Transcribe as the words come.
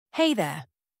Hey there!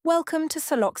 Welcome to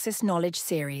Celoxis Knowledge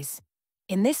Series.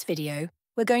 In this video,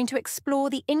 we're going to explore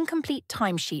the Incomplete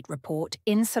Timesheet Report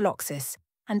in Celoxis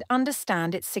and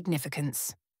understand its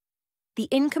significance. The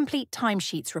Incomplete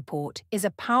Timesheets Report is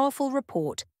a powerful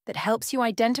report that helps you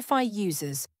identify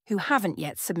users who haven't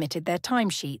yet submitted their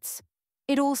timesheets.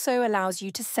 It also allows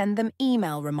you to send them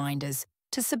email reminders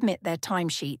to submit their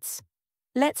timesheets.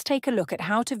 Let's take a look at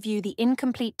how to view the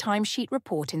Incomplete Timesheet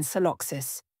Report in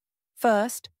Celoxis.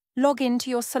 First, log into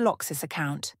your Celoxis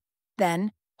account.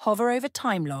 Then, hover over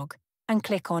Timelog and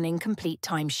click on Incomplete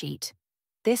Timesheet.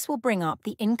 This will bring up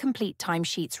the Incomplete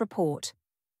Timesheets report.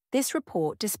 This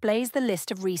report displays the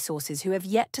list of resources who have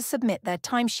yet to submit their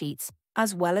timesheets,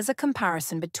 as well as a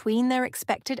comparison between their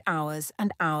expected hours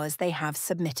and hours they have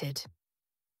submitted.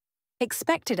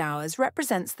 Expected hours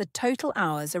represents the total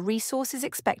hours a resource is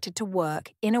expected to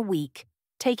work in a week,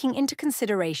 taking into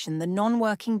consideration the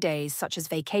non-working days such as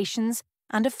vacations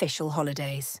and official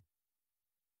holidays.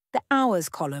 The Hours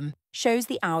column shows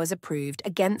the hours approved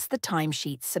against the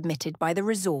timesheets submitted by the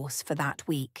resource for that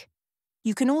week.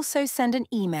 You can also send an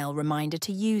email reminder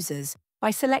to users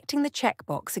by selecting the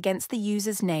checkbox against the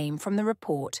user's name from the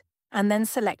report and then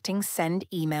selecting Send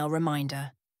Email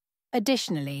Reminder.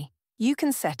 Additionally, you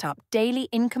can set up daily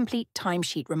incomplete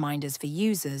timesheet reminders for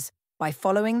users by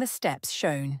following the steps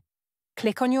shown.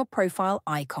 Click on your profile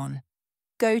icon.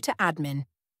 Go to Admin,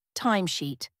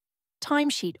 Timesheet,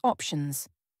 Timesheet Options.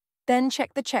 Then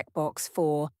check the checkbox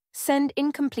for Send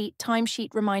Incomplete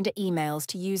Timesheet Reminder Emails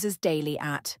to Users Daily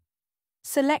at.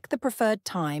 Select the preferred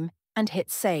time and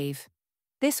hit Save.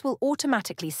 This will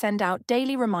automatically send out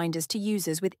daily reminders to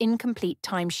users with incomplete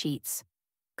timesheets.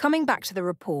 Coming back to the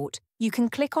report, you can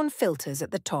click on Filters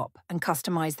at the top and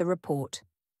customize the report.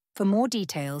 For more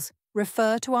details,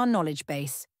 refer to our knowledge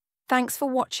base. Thanks for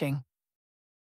watching.